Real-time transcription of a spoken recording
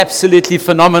absolutely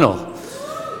phenomenal.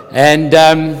 And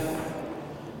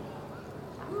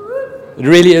it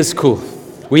really is cool.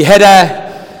 We had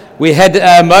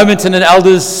a moment in an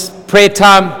elders' prayer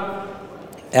time,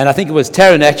 and I think it was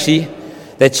Taryn actually,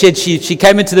 that she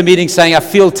came into the meeting saying, I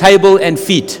feel table and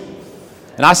feet.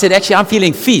 And I said, actually, I'm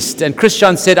feeling feast. And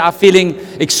Christian said, I'm feeling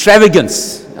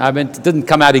extravagance. I mean, it didn't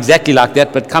come out exactly like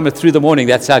that, but coming through the morning,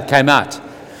 that's how it came out.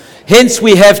 Hence,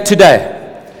 we have today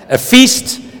a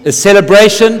feast, a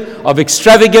celebration of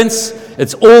extravagance.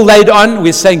 It's all laid on.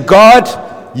 We're saying, God,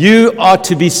 you are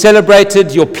to be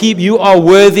celebrated. Your people, you are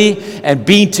worthy. And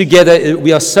being together,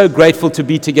 we are so grateful to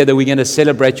be together. We're going to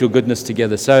celebrate your goodness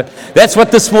together. So that's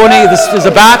what this morning this is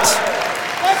about.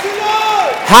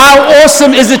 How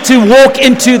awesome is it to walk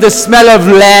into the smell of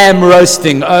lamb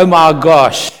roasting? Oh my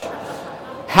gosh.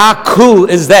 How cool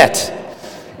is that?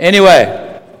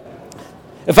 Anyway,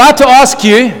 if I had to ask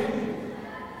you,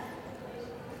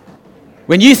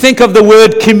 when you think of the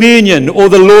word communion or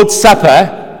the Lord's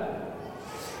Supper,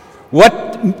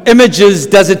 what images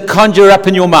does it conjure up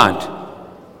in your mind?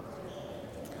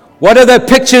 What are the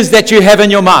pictures that you have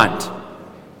in your mind?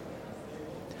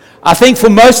 I think for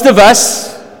most of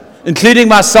us, including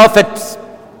myself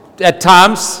at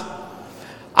times,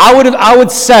 I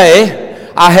would say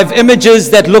I have images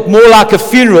that look more like a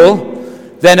funeral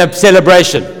than a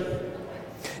celebration.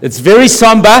 It's very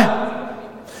somber,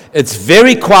 it's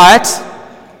very quiet,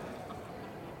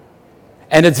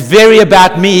 and it's very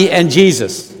about me and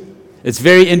Jesus. It's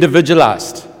very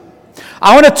individualized.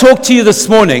 I want to talk to you this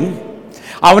morning.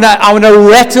 I want to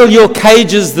rattle your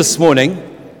cages this morning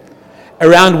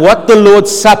around what the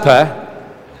Lord's Supper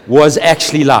was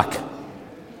actually like.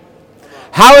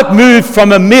 How it moved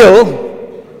from a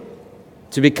meal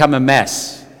to become a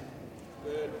mass.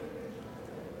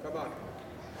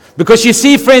 Because you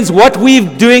see, friends, what we're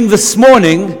doing this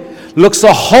morning looks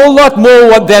a whole lot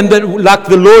more than like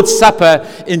the Lord's Supper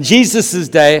in Jesus'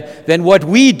 day than what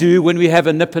we do when we have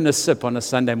a nip and a sip on a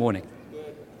Sunday morning.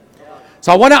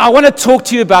 So I want to talk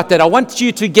to you about that. I want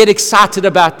you to get excited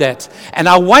about that. And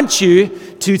I want you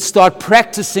to start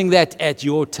practicing that at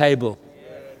your table.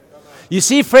 You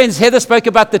see, friends, Heather spoke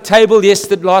about the table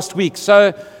last week,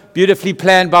 so beautifully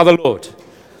planned by the Lord.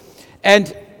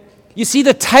 And you see,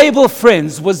 the table,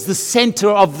 friends, was the center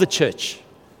of the church.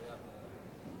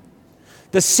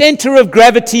 The center of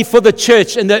gravity for the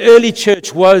church in the early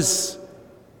church was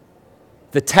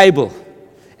the table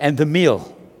and the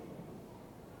meal.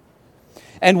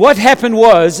 And what happened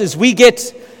is we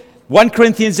get 1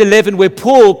 Corinthians 11, where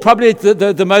Paul, probably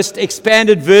the most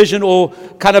expanded version or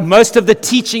kind of most of the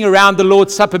teaching around the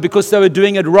Lord's Supper because they were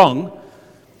doing it wrong,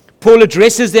 Paul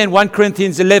addresses there in 1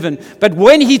 Corinthians 11. But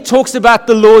when he talks about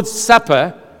the Lord's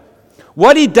Supper,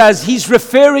 what he does, he's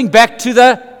referring back to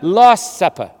the Last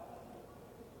Supper.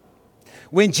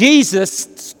 When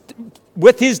Jesus,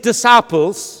 with his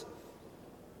disciples,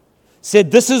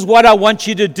 said, this is what I want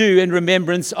you to do in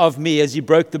remembrance of me, as he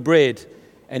broke the bread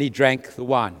and he drank the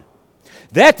wine.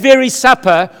 That very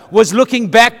supper was looking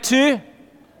back to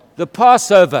the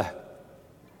Passover.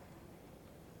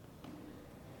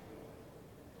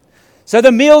 So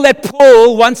the meal that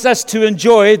Paul wants us to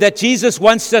enjoy, that Jesus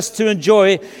wants us to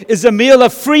enjoy, is a meal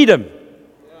of freedom.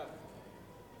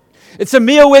 It's a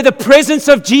meal where the presence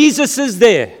of Jesus is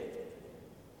there.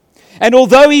 And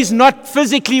although he's not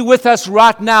physically with us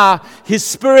right now, his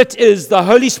Spirit is, the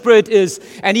Holy Spirit is,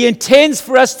 and he intends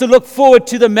for us to look forward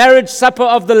to the marriage supper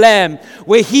of the Lamb,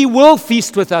 where he will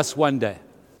feast with us one day.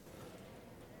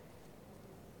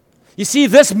 You see,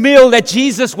 this meal that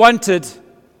Jesus wanted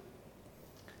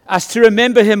us to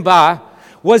remember him by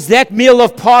was that meal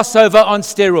of Passover on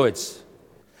steroids.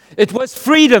 It was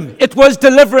freedom. It was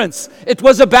deliverance. It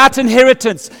was about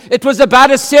inheritance. It was about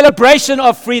a celebration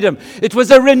of freedom. It was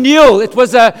a renewal. It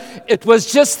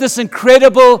was just this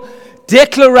incredible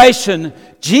declaration.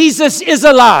 Jesus is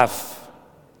alive.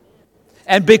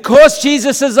 And because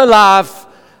Jesus is alive,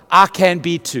 I can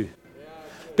be too.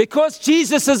 Because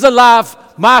Jesus is alive,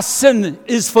 my sin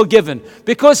is forgiven.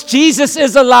 Because Jesus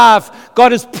is alive,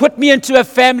 God has put me into a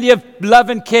family of love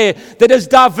and care that is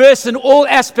diverse in all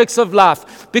aspects of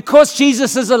life. Because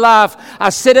Jesus is alive, I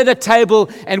sit at a table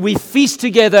and we feast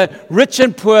together, rich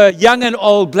and poor, young and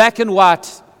old, black and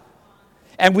white.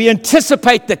 And we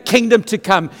anticipate the kingdom to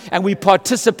come, and we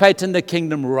participate in the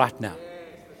kingdom right now.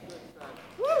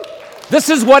 This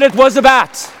is what it was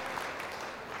about.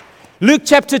 Luke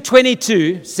chapter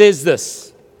 22 says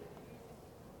this.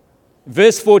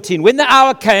 Verse 14, when the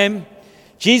hour came,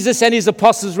 Jesus and his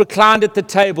apostles reclined at the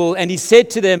table, and he said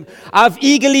to them, I've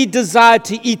eagerly desired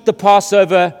to eat the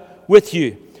Passover with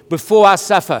you before I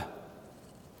suffer.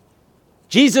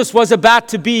 Jesus was about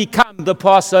to become the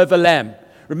Passover lamb.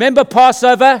 Remember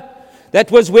Passover? That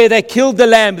was where they killed the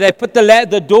lamb. They put the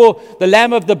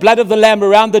blood of the lamb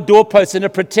around the doorpost, and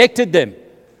it protected them.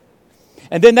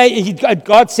 And then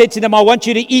God said to them, I want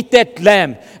you to eat that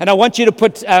lamb, and I want you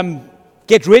to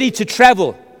get ready to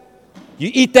travel. You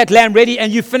eat that lamb ready,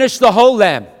 and you finish the whole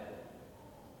lamb.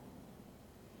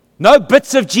 No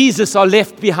bits of Jesus are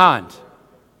left behind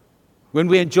when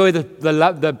we enjoy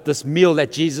this meal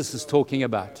that Jesus is talking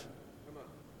about.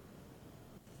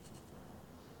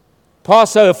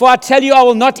 Passover, for I tell you, I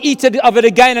will not eat of it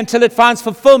again until it finds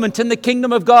fulfillment in the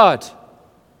kingdom of God.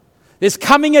 There's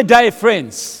coming a day,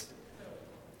 friends,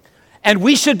 and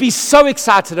we should be so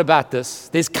excited about this.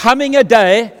 There's coming a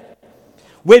day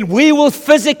when we will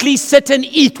physically sit and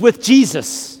eat with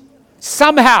Jesus,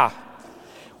 somehow,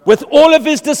 with all of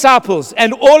his disciples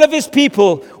and all of his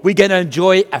people. We're going to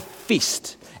enjoy a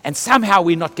feast, and somehow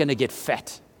we're not going to get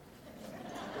fat.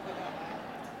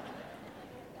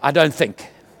 I don't think.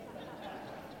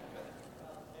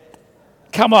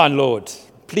 Come on, Lord.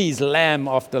 Please, lamb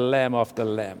after lamb after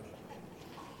lamb.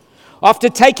 After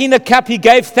taking the cup, he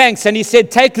gave thanks, and he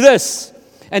said, take this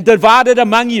and divide it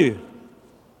among you.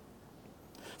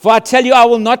 For I tell you, I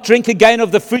will not drink again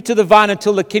of the fruit of the vine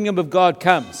until the kingdom of God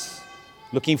comes.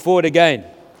 Looking forward again.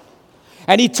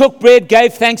 And he took bread,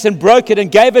 gave thanks, and broke it,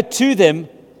 and gave it to them,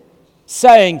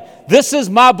 saying, this is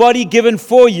my body given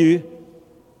for you.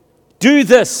 Do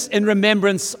this in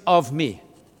remembrance of me.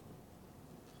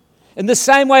 In the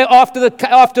same way, after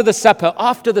the supper,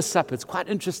 it's quite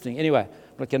interesting. Anyway,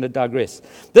 I'm not going to digress.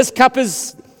 This cup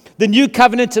is the new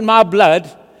covenant in my blood,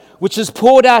 which is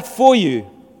poured out for you.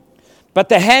 But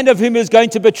the hand of him who is going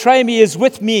to betray me is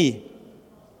with mine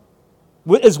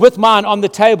on the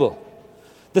table.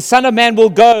 The Son of Man will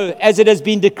go as it has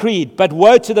been decreed, but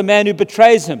woe to the man who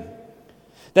betrays him.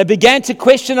 They began to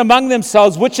question among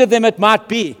themselves which of them it might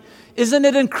be. Isn't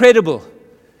it incredible?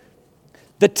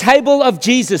 The table of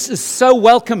Jesus is so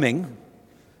welcoming,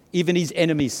 even his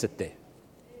enemies sit there.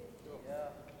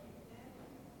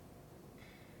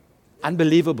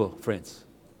 Unbelievable, friends.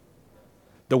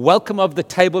 The welcome of the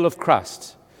table of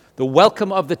Christ, the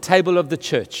welcome of the table of the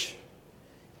church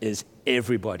is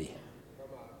everybody.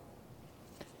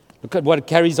 Look at what it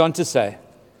carries on to say.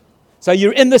 So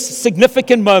you're in this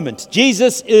significant moment.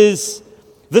 This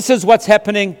is what's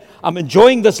happening. I'm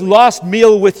enjoying this last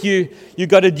meal with you. You've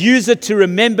got to use it to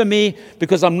remember me,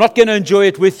 because I'm not going to enjoy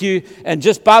it with you. And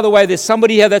just by the way, there's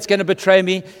somebody here that's going to betray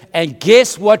me. And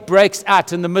guess what breaks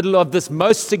out in the middle of this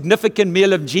most significant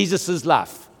meal of Jesus'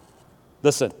 life?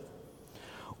 Listen.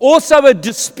 Also a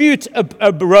dispute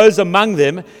arose among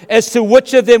them as to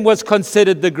which of them was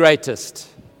considered the greatest.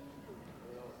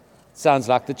 Sounds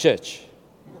like the church.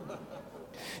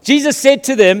 Jesus said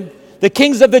to them, the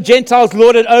kings of the Gentiles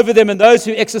lord it over them, and those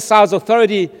who exercise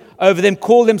authority over them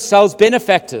call themselves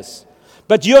benefactors.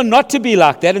 But you're not to be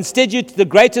like that. Instead, the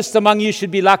greatest among you should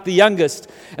be like the youngest,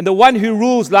 and the one who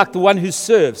rules like the one who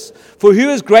serves. For who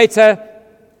is greater,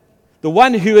 the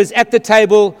one who is at the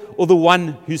table or the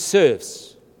one who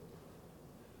serves?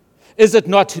 Is it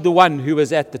not the one who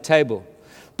is at the table?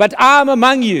 But I am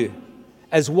among you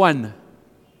as one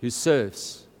who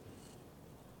serves.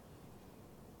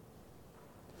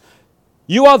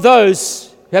 You are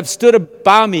those who have stood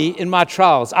by me in my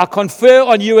trials. I confer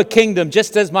on you a kingdom,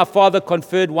 just as my Father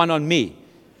conferred one on me,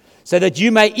 so that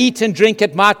you may eat and drink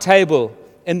at my table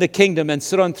in the kingdom and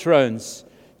sit on thrones,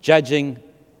 judging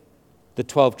the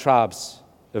 12 tribes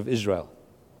of Israel.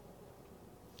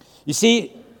 You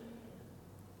see,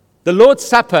 the Lord's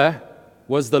Supper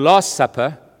was the Last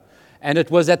Supper, and it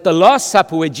was at the Last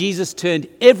Supper where Jesus turned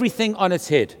everything on its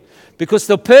head, because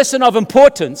the person of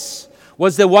importance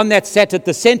was the one that sat at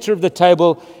the center of the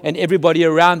table and everybody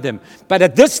around them. But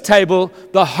at this table,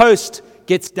 the host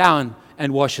gets down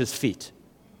and washes feet.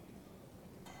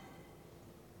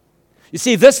 You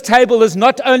see, this table is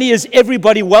not only is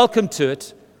everybody welcome to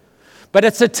it, but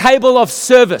it's a table of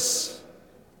service.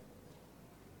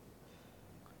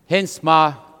 Hence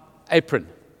my apron.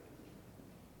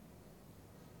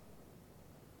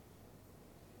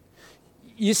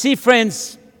 You see,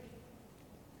 friends,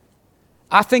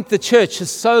 I think the church has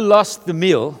so lost the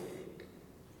meal,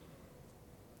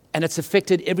 and it's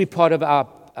affected every part of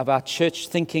our church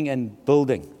thinking and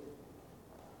building.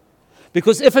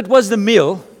 Because if it was the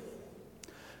meal,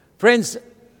 friends,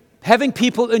 having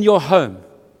people in your home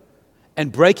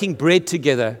and breaking bread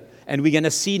together, and we're going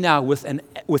to see now with an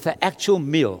actual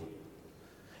meal,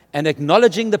 and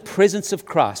acknowledging the presence of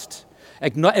Christ,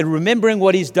 and remembering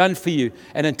what he's done for you,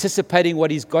 and anticipating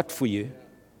what he's got for you,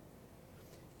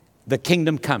 the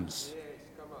kingdom comes.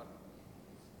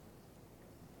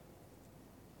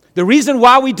 The reason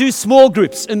why we do small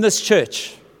groups in this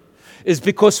church is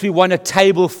because we want a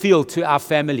table feel to our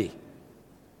family.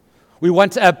 We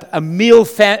want a meal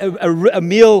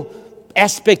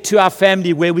aspect to our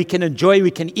family where we can enjoy,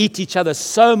 we can eat each other.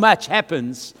 So much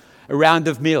happens around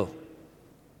a meal.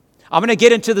 I'm going to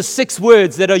get into the 6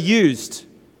 words that are used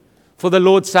for the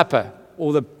Lord's Supper,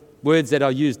 or the words that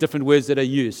are used, different words that are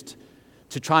used,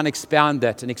 to try and expound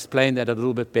that and explain that a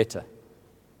little bit better.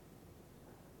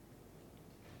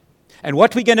 And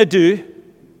what we're going to do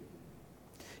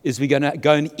is we're going to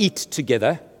go and eat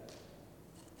together,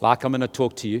 like I'm going to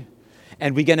talk to you,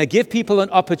 and we're going to give people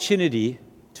an opportunity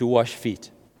to wash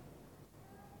feet.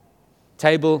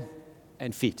 Table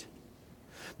and feet.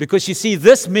 Because you see,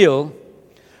 this meal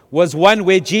was one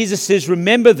where Jesus says,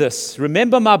 remember this,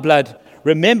 remember my blood,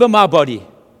 remember my body.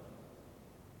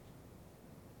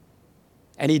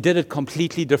 And he did it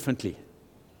completely differently.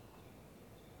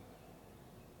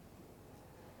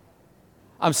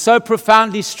 I'm so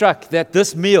profoundly struck that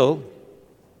this meal,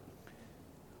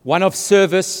 one of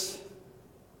service,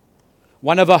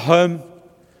 one of a home,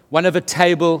 one of a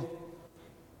table,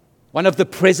 one of the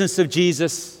presence of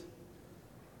Jesus,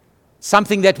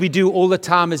 something that we do all the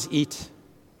time is eat.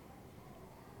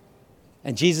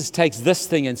 And Jesus takes this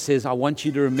thing and says, I want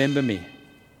you to remember me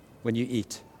when you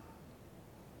eat.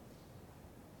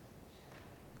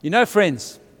 You know,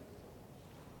 friends,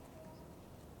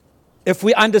 if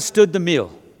we understood the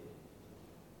meal,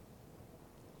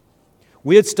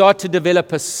 we would start to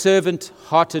develop a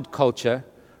servant-hearted culture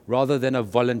rather than a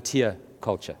volunteer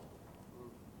culture.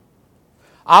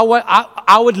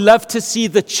 I would love to see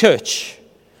the church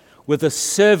with a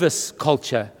service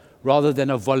culture rather than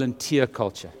a volunteer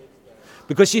culture.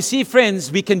 Because you see,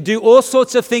 friends, we can do all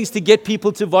sorts of things to get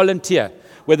people to volunteer,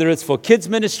 whether it's for kids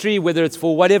ministry, whether it's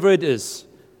for whatever it is.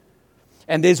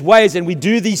 And there's ways, and we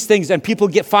do these things, and people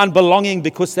find belonging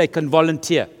because they can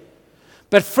volunteer.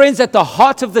 But friends, at the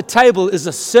heart of the table is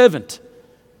a servant.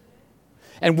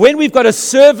 And when we've got a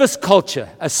service culture,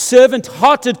 a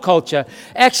servant-hearted culture,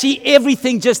 actually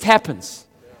everything just happens.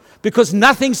 Because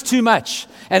nothing's too much.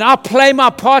 And I play my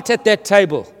part at that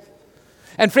table.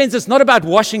 And friends, it's not about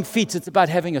washing feet, it's about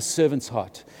having a servant's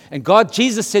heart. And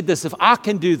Jesus said this, if I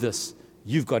can do this,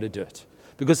 you've got to do it.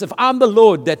 Because if I'm the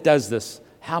Lord that does this,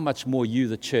 how much more you,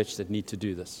 the church, that need to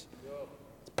do this?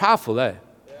 It's powerful, eh?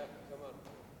 Yeah, come on.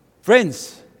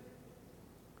 Friends,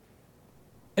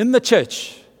 in the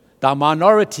church, the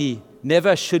minority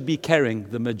never should be carrying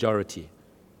the majority.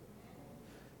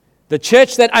 The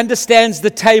church that understands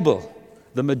the table,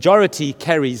 the majority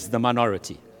carries the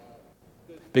minority.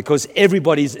 Because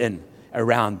everybody's in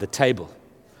around the table,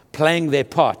 playing their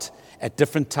part at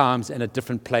different times and at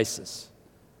different places.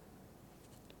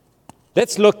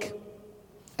 Let's look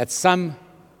at some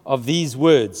of these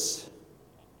words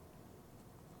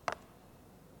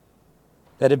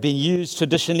that have been used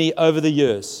traditionally over the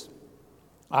years.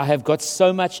 I have got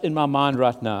so much in my mind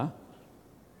right now.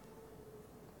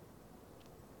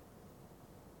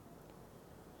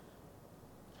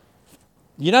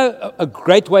 You know, a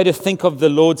great way to think of the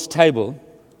Lord's table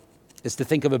is to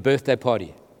think of a birthday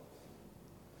party.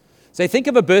 So you think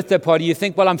of a birthday party, you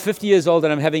think, well, I'm 50 years old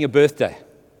and I'm having a birthday.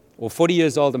 Or 40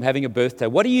 years old, I'm having a birthday.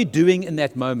 What are you doing in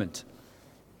that moment?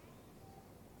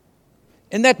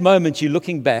 In that moment, you're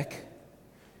looking back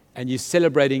and you're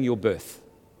celebrating your birth.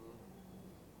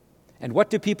 And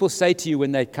what do people say to you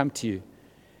when they come to you?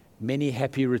 Many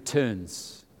happy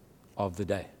returns of the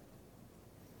day.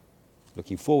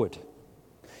 Looking forward.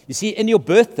 You see, in your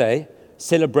birthday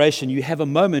celebration, you have a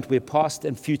moment where past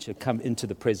and future come into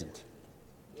the present.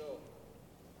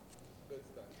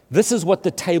 This is what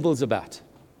the table's about.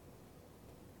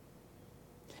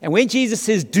 And when Jesus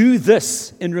says, do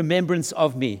this in remembrance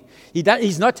of me,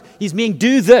 he's meaning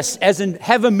do this as in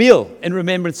have a meal in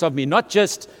remembrance of me, not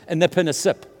just a nip and a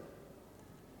sip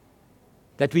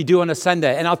that we do on a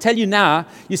Sunday. And I'll tell you now,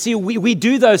 you see, we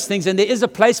do those things, and there is a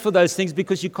place for those things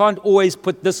because you can't always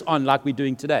put this on like we're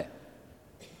doing today.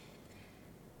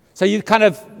 So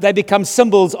they become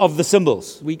symbols of the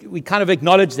symbols. We kind of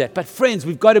acknowledge that. But friends,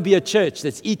 we've got to be a church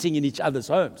that's eating in each other's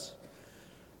homes.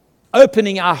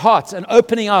 Opening our hearts and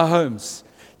opening our homes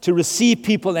to receive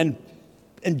people and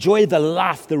enjoy the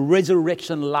life, the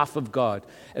resurrection life of God,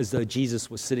 as though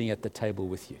Jesus was sitting at the table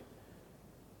with you.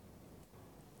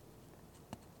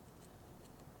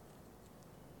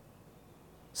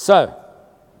 So,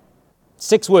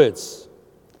 6 words.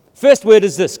 First word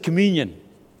is this, communion.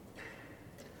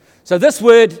 So this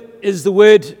word is the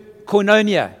word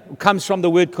koinonia. It comes from the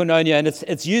word koinonia, and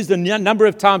it's used a number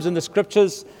of times in the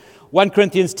scriptures. 1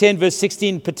 Corinthians 10, verse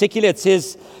 16 in particular, it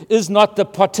says, is not the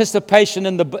participation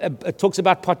in it talks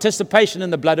about participation in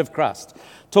the blood of Christ.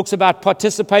 It talks about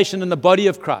participation in the body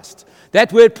of Christ.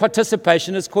 That word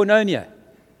participation is koinonia.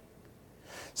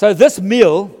 So this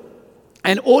meal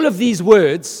and all of these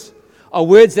words are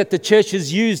words that the church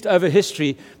has used over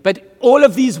history, but all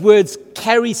of these words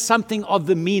carry something of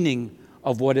the meaning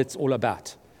of what it's all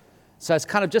about. So it's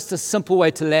kind of just a simple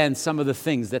way to land some of the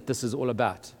things that this is all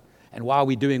about and why are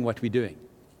we doing what we're doing.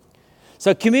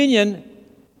 So communion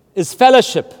is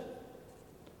fellowship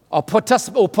or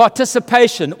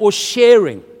participation or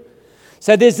sharing.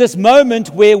 So there's this moment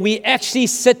where we actually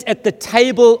sit at the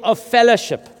table of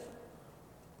fellowship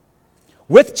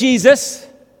with Jesus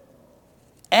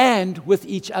and with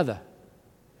each other.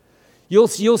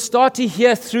 You'll start to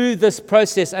hear through this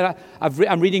process, and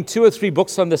I'm reading 2 or 3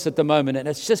 books on this at the moment, and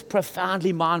it's just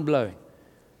profoundly mind-blowing.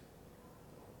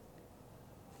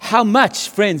 How much,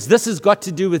 friends, this has got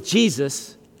to do with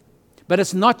Jesus, but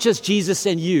it's not just Jesus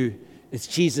and you, it's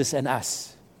Jesus and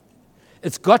us.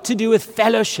 It's got to do with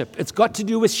fellowship. It's got to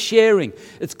do with sharing.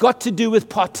 It's got to do with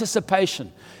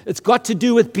participation. It's got to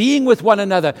do with being with one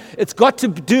another. It's got to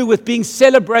do with being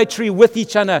celebratory with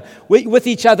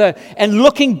each other, and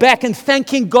looking back and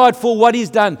thanking God for what He's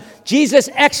done. Jesus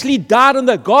actually died on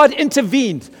God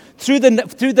intervened through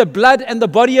the blood and the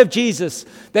body of Jesus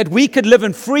that we could live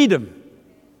in freedom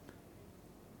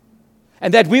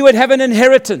and that we would have an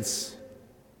inheritance.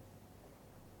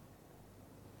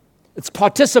 It's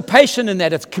participation in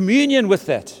that. It's communion with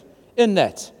that, in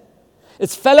that.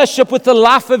 It's fellowship with the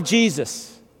life of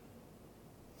Jesus.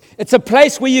 It's a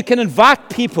place where you can invite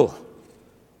people.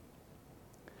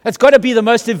 It's got to be the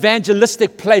most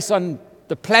evangelistic place on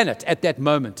the planet at that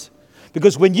moment.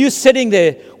 Because when you're sitting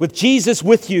there with Jesus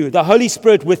with you, the Holy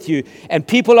Spirit with you, and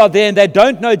people are there and they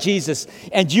don't know Jesus,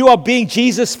 and you are being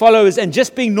Jesus followers and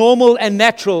just being normal and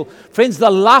natural, friends, the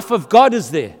life of God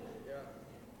is there.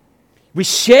 We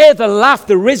share the life,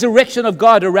 the resurrection of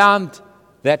God around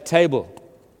that table.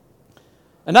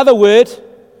 Another word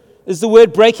is the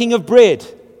word breaking of bread.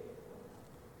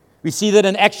 We see that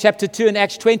in Acts chapter 2 and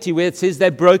Acts 20, where it says they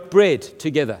broke bread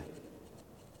together.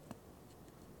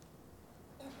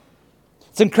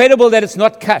 It's incredible that it's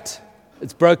not cut,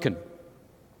 it's broken.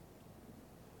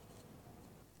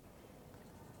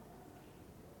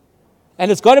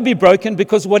 And it's got to be broken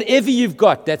because whatever you've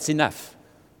got, that's enough.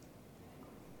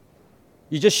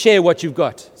 You just share what you've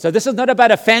got. So this is not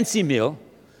about a fancy meal.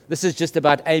 This is just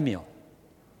about a meal.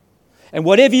 And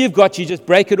whatever you've got, you just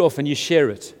break it off and you share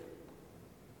it.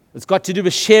 It's got to do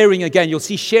with sharing again. You'll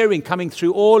see sharing coming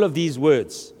through all of these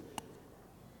words.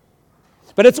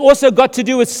 But it's also got to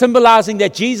do with symbolizing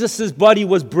that Jesus' body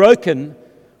was broken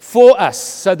for us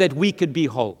so that we could be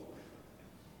whole.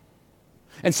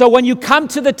 And so when you come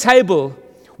to the table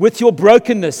with your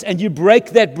brokenness and you break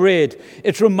that bread,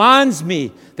 it reminds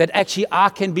me that actually I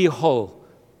can be whole,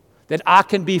 that I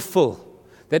can be full,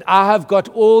 that I have got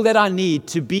all that I need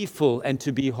to be full and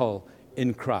to be whole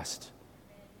in Christ.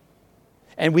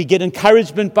 And we get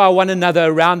encouragement by one another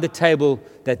around the table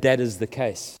that is the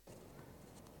case.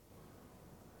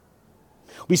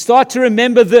 We start to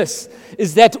remember this,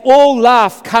 is that all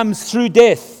life comes through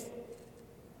death.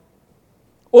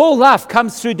 All life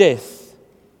comes through death.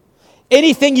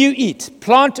 Anything you eat,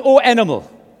 plant or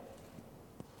animal,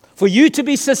 for you to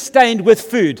be sustained with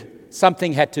food,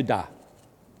 something had to die.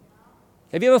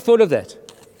 Have you ever thought of that?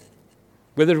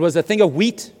 Whether it was a thing of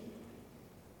wheat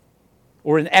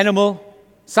or an animal,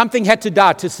 something had to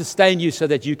die to sustain you so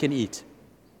that you can eat.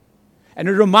 And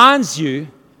it reminds you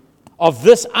of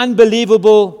this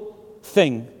unbelievable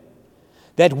thing,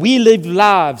 that we live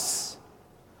lives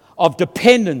of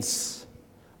dependence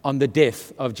on the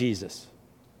death of Jesus.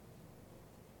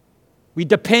 We're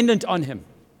dependent on Him.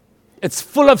 It's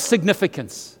full of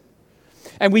significance.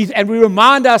 And we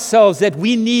remind ourselves that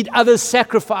we need others'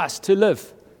 sacrifice to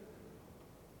live.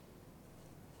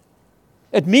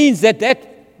 It means that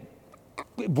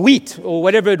wheat or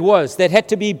whatever it was that had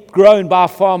to be grown by a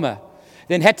farmer,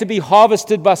 then had to be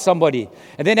harvested by somebody,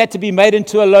 and then had to be made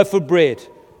into a loaf of bread.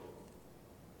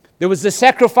 There was the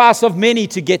sacrifice of many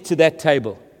to get to that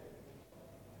table.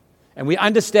 And we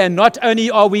understand not only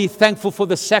are we thankful for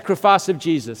the sacrifice of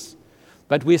Jesus,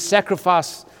 but we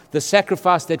sacrifice the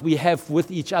sacrifice that we have with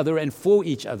each other and for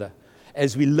each other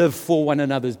as we live for one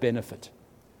another's benefit.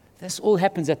 This all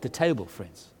happens at the table,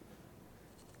 friends.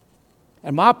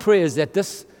 And my prayer is that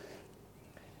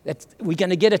we're going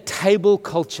to get a table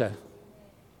culture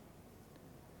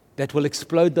that will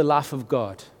explode the life of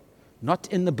God, not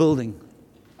in the building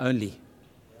only,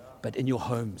 but in your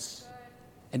homes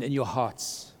and in your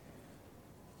hearts.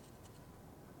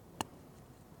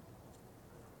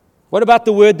 What about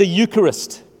the word the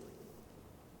Eucharist?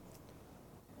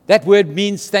 That word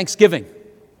means thanksgiving.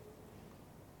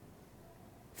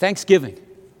 Thanksgiving.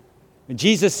 And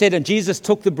Jesus said, and Jesus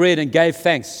took the bread and gave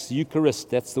thanks. Eucharist,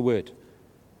 that's the word.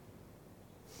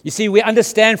 You see, we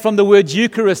understand from the word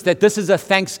Eucharist that this is a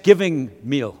thanksgiving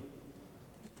meal.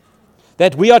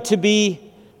 That we are to be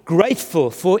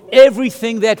grateful for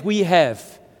everything that we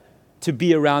have to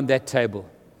be around that table.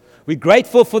 We're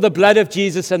grateful for the blood of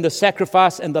Jesus and the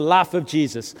sacrifice and the life of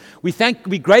Jesus.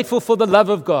 We're grateful for the love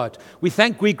of God.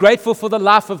 We're grateful for the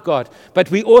life of God. But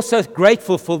we're also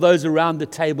grateful for those around the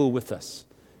table with us.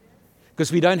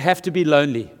 Because we don't have to be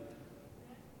lonely.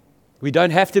 We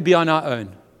don't have to be on our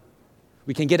own.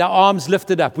 We can get our arms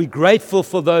lifted up. We're grateful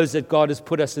for those that God has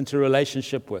put us into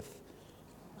relationship with.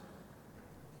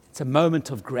 It's a moment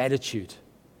of gratitude.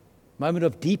 A moment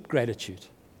of deep gratitude.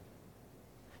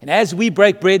 And as we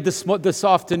break bread this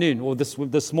afternoon or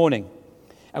this morning,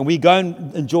 and we go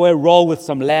and enjoy a roll with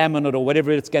some lamb on it or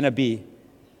whatever it's going to be,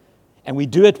 and we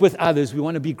do it with others, we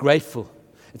want to be grateful.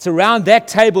 It's around that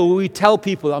table where we tell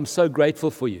people, I'm so grateful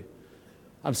for you.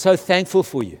 I'm so thankful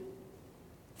for you.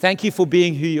 Thank you for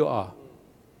being who you are.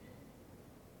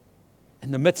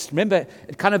 In the midst, remember,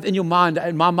 it kind of in your mind,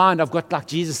 in my mind, I've got like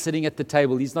Jesus sitting at the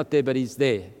table. He's not there, but he's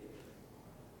there.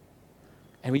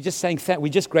 And we're just saying, we're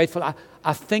just grateful.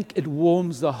 I think it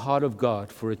warms the heart of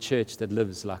God for a church that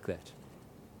lives like that.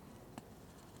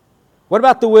 What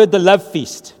about the word the love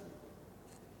feast?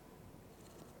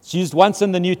 It's used once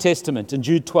in the New Testament, in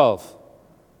Jude 12.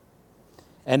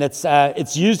 And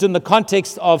it's used in the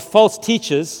context of false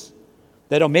teachers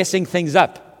that are messing things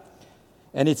up.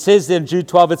 And it says there in Jude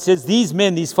 12, it says, these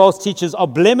men, these false teachers, are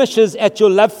blemishes at your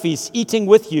love feast, eating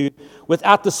with you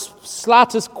without the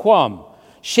slightest qualm.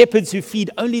 Shepherds who feed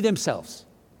only themselves.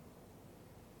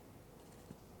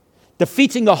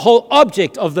 Defeating the whole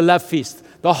object of the love feast.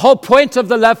 The whole point of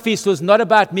the love feast was not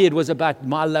about me, it was about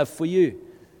my love for you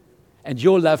and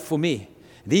your love for me.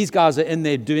 These guys are in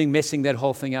there messing that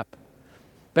whole thing up.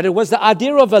 But it was the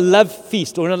idea of a love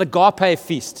feast or an agape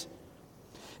feast.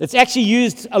 It's actually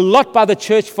used a lot by the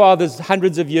church fathers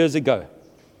hundreds of years ago.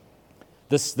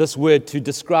 This word to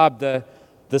describe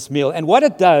this meal. And what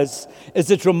it does is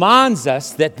it reminds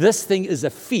us that this thing is a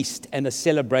feast and a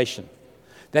celebration.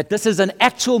 That this is an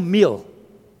actual meal.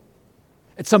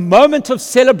 It's a moment of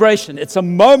celebration. It's a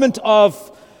moment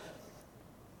of,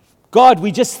 God,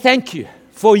 we just thank you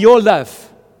for your love.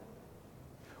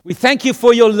 We thank you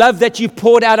for your love that you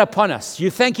poured out upon us. You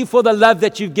thank you for the love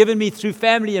that you've given me through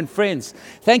family and friends.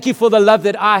 Thank you for the love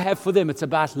that I have for them. It's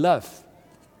about love.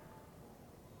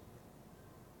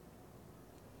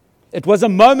 It was a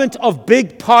moment of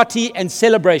big party and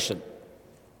celebration.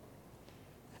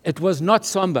 It was not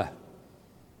somber.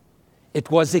 It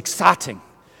was exciting.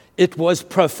 It was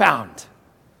profound.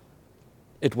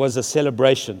 It was a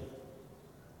celebration.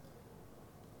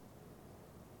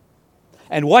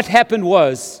 And what happened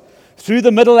was, through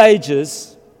the Middle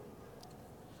Ages,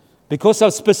 because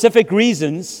of specific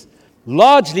reasons,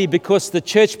 largely because the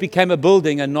church became a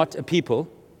building and not a people,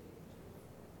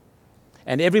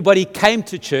 and everybody came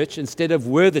to church instead of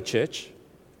were the church.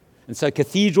 And so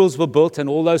cathedrals were built and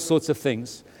all those sorts of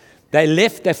things.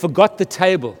 They forgot the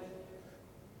table.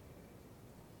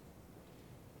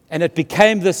 And it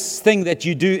became this thing that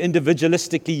you do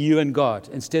individualistically, you and God,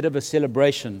 instead of a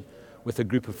celebration with a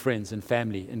group of friends and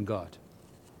family in God.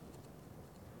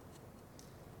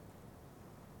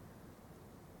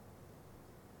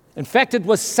 In fact, it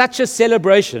was such a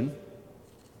celebration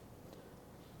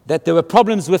that there were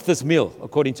problems with this meal,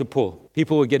 according to Paul.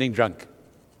 People were getting drunk,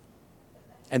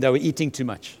 and they were eating too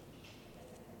much.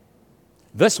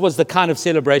 This was the kind of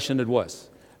celebration it was.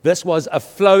 This was a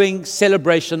flowing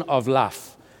celebration of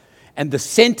life. And the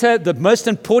center, the most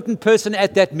important person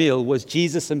at that meal was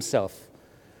Jesus himself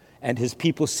and his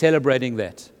people celebrating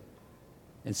that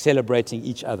and celebrating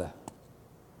each other.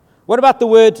 What about the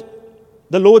word,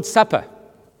 the Lord's Supper?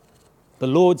 The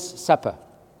Lord's Supper.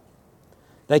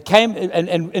 They came, and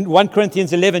in 1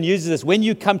 Corinthians 11 uses this, when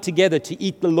you come together to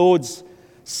eat the Lord's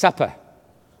Supper.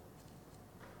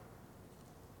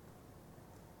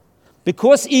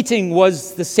 Because eating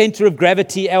was the center of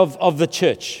gravity of the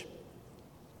church,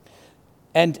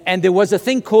 and there was a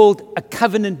thing called a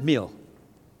covenant meal.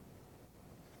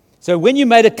 So when you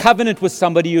made a covenant with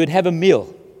somebody, you would have a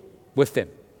meal with them.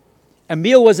 A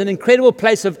meal was an incredible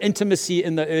place of intimacy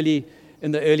in the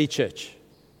early church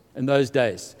in those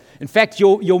days. In fact,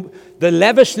 the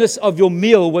lavishness of your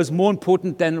meal was more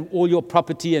important than all your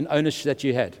property and ownership that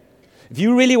you had. If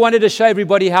you really wanted to show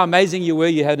everybody how amazing you were,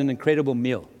 you had an incredible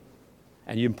meal.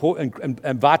 And you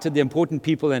invited the important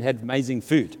people and had amazing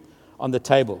food on the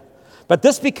table. But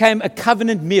this became a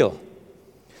covenant meal.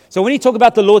 So when you talk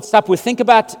about the Lord's Supper, we think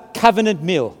about covenant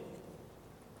meal.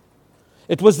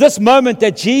 It was this moment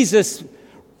that Jesus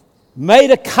made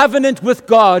a covenant with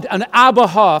God on our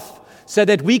behalf so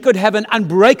that we could have an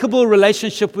unbreakable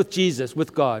relationship with Jesus,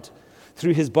 with God,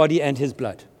 through his body and his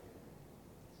blood.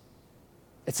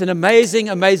 It's an amazing,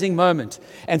 amazing moment.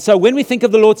 And so when we think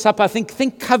of the Lord's Supper, I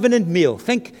think covenant meal.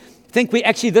 Think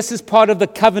this is part of the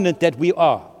covenant that we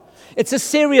are. It's a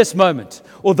serious moment.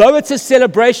 Although it's a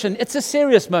celebration, it's a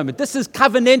serious moment. This is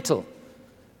covenantal.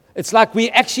 It's like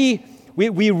we're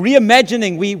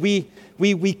reimagining,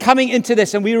 we coming into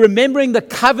this and we're remembering the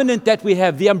covenant that we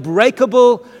have, the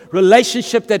unbreakable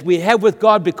relationship that we have with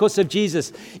God because of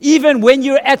Jesus. Even when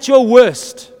you're at your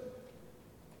worst,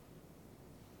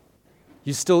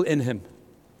 you're still in him.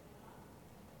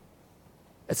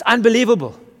 It's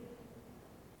unbelievable.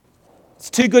 It's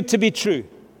too good to be true.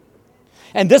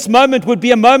 And this moment would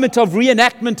be a moment of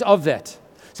reenactment of that.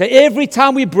 So every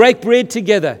time we break bread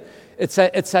together, it's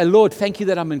a Lord, thank you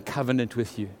that I'm in covenant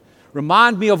with you.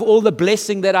 Remind me of all the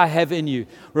blessing that I have in you.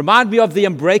 Remind me of the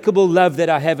unbreakable love that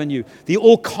I have in you, the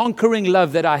all-conquering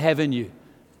love that I have in you.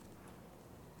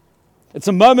 It's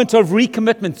a moment of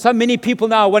recommitment. So many people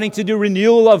now are wanting to do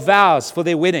renewal of vows for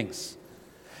their weddings.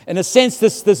 In a sense,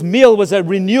 this meal was a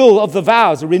renewal of the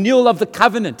vows, a renewal of the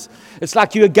covenant. It's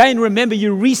like you again remember,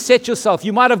 you reset yourself.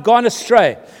 You might have gone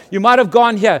astray. You might have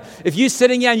gone here. If you're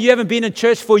sitting here and you haven't been in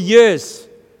church for years,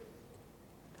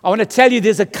 I want to tell you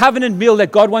there's a covenant meal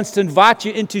that God wants to invite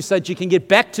you into so that you can get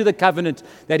back to the covenant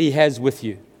that he has with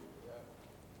you.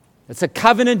 It's a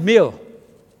covenant meal.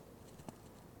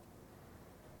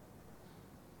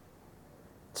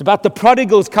 It's about the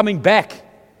prodigals coming back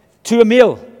to a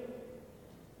meal.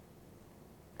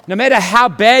 No matter how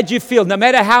bad you feel, no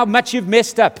matter how much you've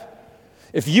messed up,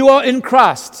 if you are in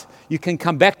Christ, you can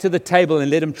come back to the table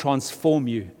and let him transform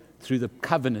you through the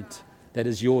covenant that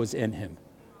is yours in him.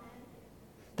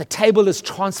 The table is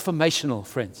transformational,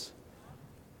 friends.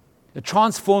 It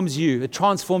transforms you. It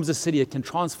transforms the city. It can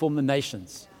transform the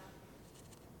nations.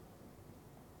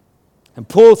 And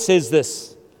Paul says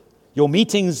this, your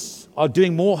meetings are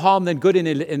doing more harm than good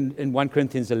in 1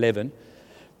 Corinthians 11.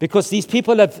 Because these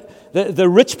people the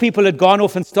rich people had gone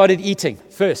off and started eating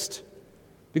first.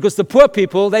 Because the poor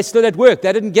people, they stood at work.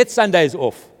 They didn't get Sundays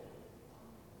off.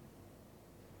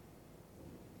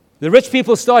 The rich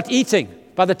people start eating.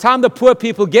 By the time the poor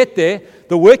people get there,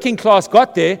 the working class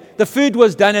got there, the food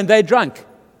was done and they drank.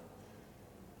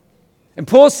 And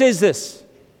Paul says this.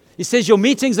 He says, your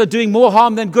meetings are doing more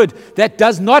harm than good. That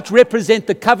does not represent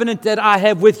the covenant that I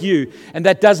have with you. And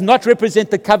that does not represent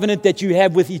the covenant that you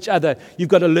have with each other. You've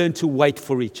got to learn to wait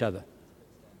for each other.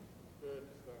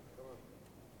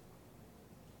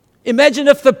 Imagine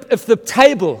if the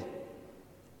table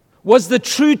was the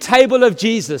true table of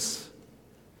Jesus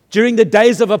during the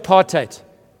days of apartheid.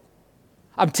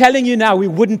 I'm telling you now, we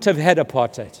wouldn't have had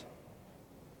apartheid.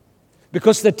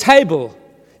 Because the table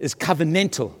is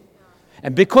covenantal.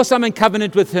 And because I'm in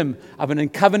covenant with him, I'm in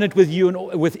covenant with you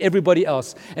and with everybody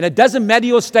else. And it doesn't matter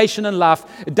your station in life.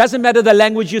 It doesn't matter the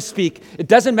language you speak. It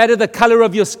doesn't matter the color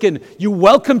of your skin. You're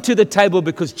welcome to the table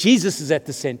because Jesus is at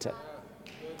the center.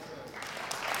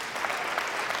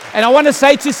 And I want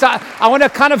to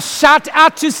kind of shout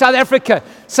out to South Africa.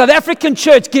 South African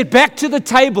church, get back to the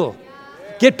table.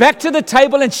 Get back to the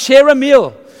table and share a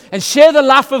meal. And share the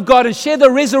life of God and share the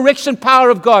resurrection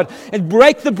power of God. And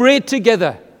break the bread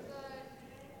together.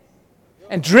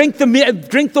 And drink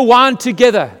the wine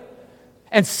together.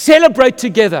 And celebrate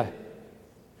together.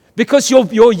 Because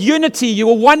your unity,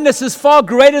 your oneness is far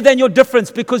greater than your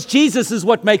difference. Because Jesus is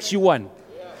what makes you one.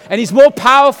 And he's more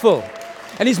powerful.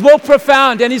 And he's more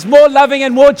profound. And he's more loving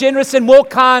and more generous and more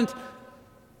kind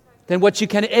than what you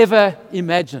can ever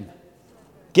imagine.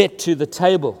 Get to the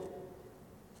table.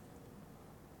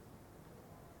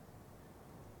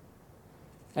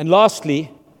 And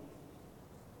lastly,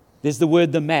 there's the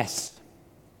word the Mass.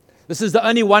 This is the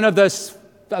only one of those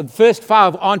first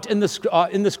five aren't in the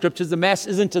scriptures. The Mass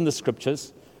isn't in the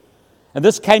scriptures. And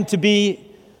this came to be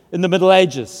in the Middle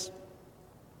Ages.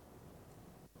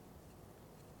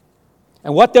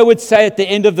 And what they would say at the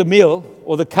end of the meal,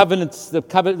 or the covenants,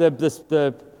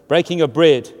 the breaking of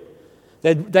bread,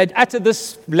 they'd utter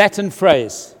this Latin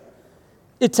phrase,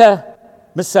 ita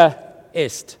missa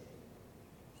est.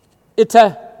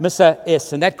 Ita missa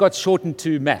est. And that got shortened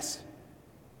to Mass.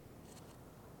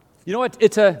 You know what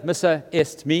ita missa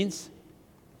est means?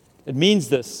 It means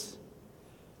this.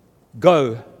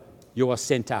 Go, you are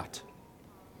sent out.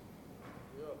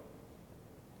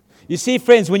 You see,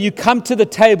 friends, when you come to the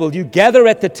table, you gather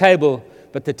at the table,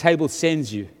 but the table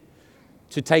sends you.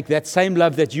 to take that same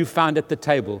love that you found at the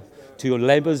table to your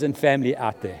neighbors and family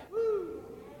out there.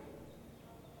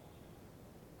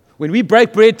 When we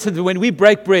break bread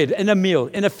in a meal,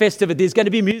 in a festival, there's going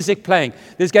to be music playing.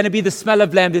 There's going to be the smell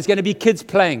of lamb. There's going to be kids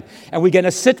playing. And we're going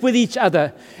to sit with each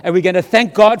other, and we're going to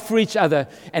thank God for each other.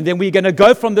 And then we're going to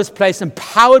go from this place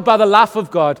empowered by the life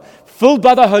of God, filled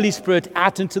by the Holy Spirit,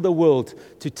 out into the world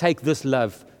to take this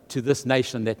love to this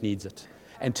nation that needs it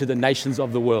and to the nations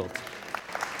of the world.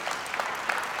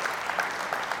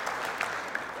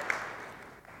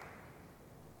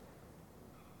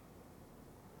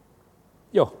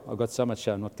 I've got so much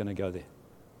show, I'm not going to go there.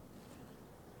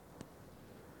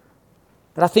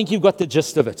 But I think you've got the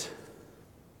gist of it.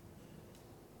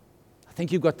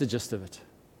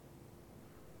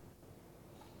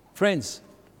 Friends,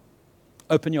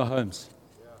 open your homes.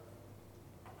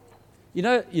 You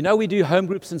know we do home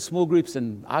groups and small groups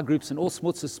and our groups and all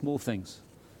sorts of small things.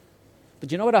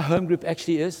 But you know what a home group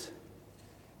actually is?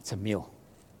 It's a meal.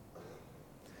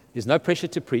 There's no pressure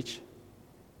to preach.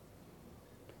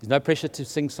 There's no pressure to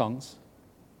sing songs.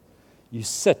 You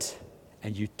sit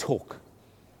and you talk.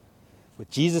 With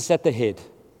Jesus at the head,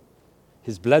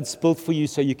 His blood spilled for you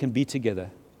so you can be together,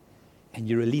 and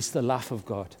you release the life of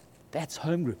God. That's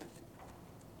home group.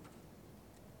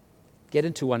 Get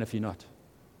into one if you're not.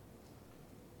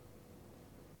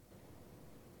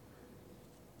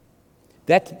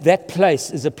 That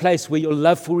place is a place where your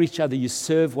love for each other, you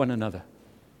serve one another.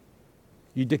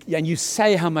 And you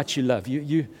say how much you love.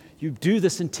 You do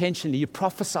this intentionally. You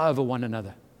prophesy over one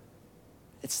another.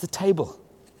 It's the table.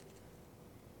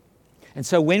 And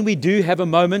so when we do have a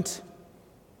moment,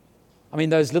 I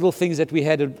mean, those little things that we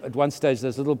had at one stage,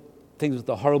 those little things with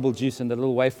the horrible juice and the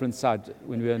little wafer inside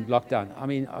when we were in lockdown. I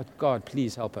mean, oh God,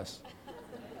 please help us.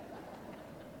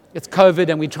 It's COVID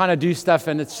and we're trying to do stuff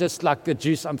and it's just like the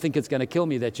juice. I think it's going to kill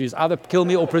me, that juice. It's either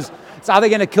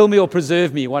going to kill me or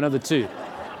preserve me, one of the two.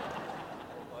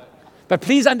 But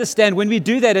please understand, when we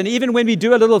do that, and even when we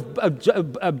do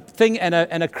a thing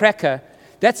and a cracker,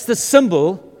 that's the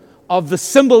symbol of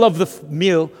the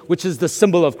meal, which is the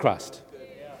symbol of Christ.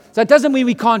 So it doesn't mean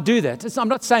we can't do that. I'm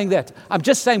not saying that. I'm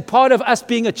just saying part of us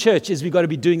being a church is we've got to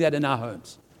be doing that in our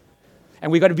homes.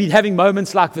 And we've got to be having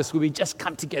moments like this where we just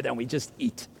come together and we just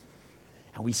eat.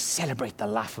 And we celebrate the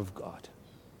life of God.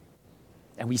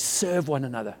 And we serve one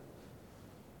another.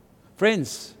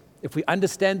 Friends, if we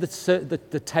understand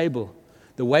the table,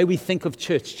 the way we think of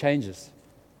church changes.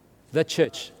 The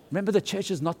church. Remember, the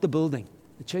church is not the building.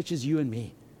 The church is you and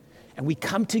me. And we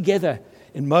come together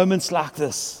in moments like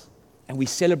this, and we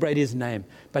celebrate His name.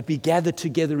 But we gather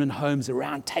together in homes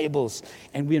around tables,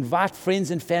 and we invite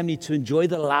friends and family to enjoy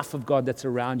the life of God that's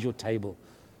around your table.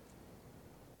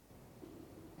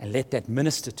 And let that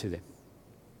minister to them.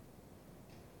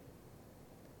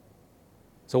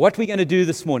 So what we're going to do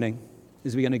this morning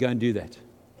is we're going to go and do that.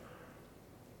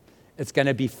 It's going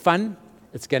to be fun,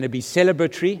 it's going to be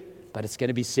celebratory, but it's going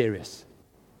to be serious.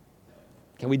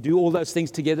 Can we do all those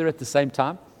things together at the same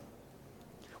time?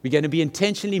 We're going to be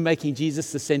intentionally making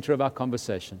Jesus the center of our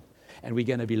conversation. And we're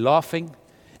going to be laughing,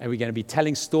 and we're going to be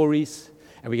telling stories,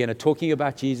 and we're going to be talking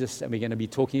about Jesus, and we're going to be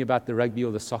talking about the rugby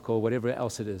or the soccer or whatever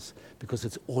else it is, because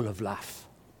it's all of life.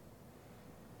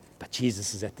 But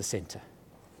Jesus is at the center.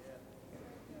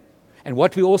 And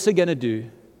what we're also going to do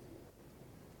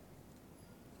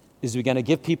is we're going to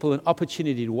give people an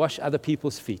opportunity to wash other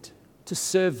people's feet, to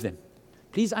serve them.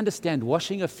 Please understand,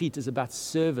 washing of feet is about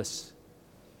service.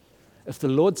 If the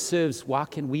Lord serves, why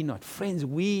can we not? Friends,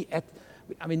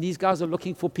 these guys are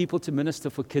looking for people to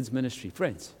minister for kids' ministry.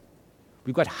 Friends,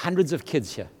 we've got hundreds of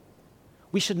kids here.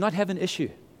 We should not have an issue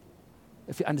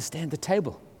if you understand the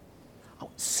table.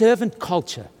 Servant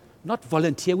culture, not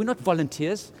volunteer. We're not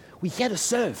volunteers. We're here to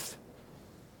serve.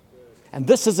 And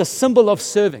this is a symbol of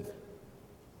serving.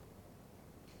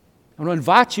 I want to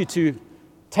invite you to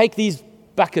take these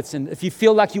buckets, and if you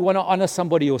feel like you want to honor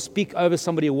somebody or speak over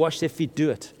somebody or wash their feet,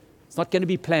 do it. It's not going to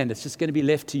be planned. It's just going to be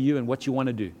left to you and what you want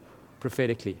to do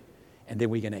prophetically. And then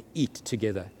we're going to eat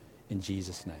together in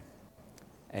Jesus' name.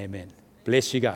 Amen. Bless you guys.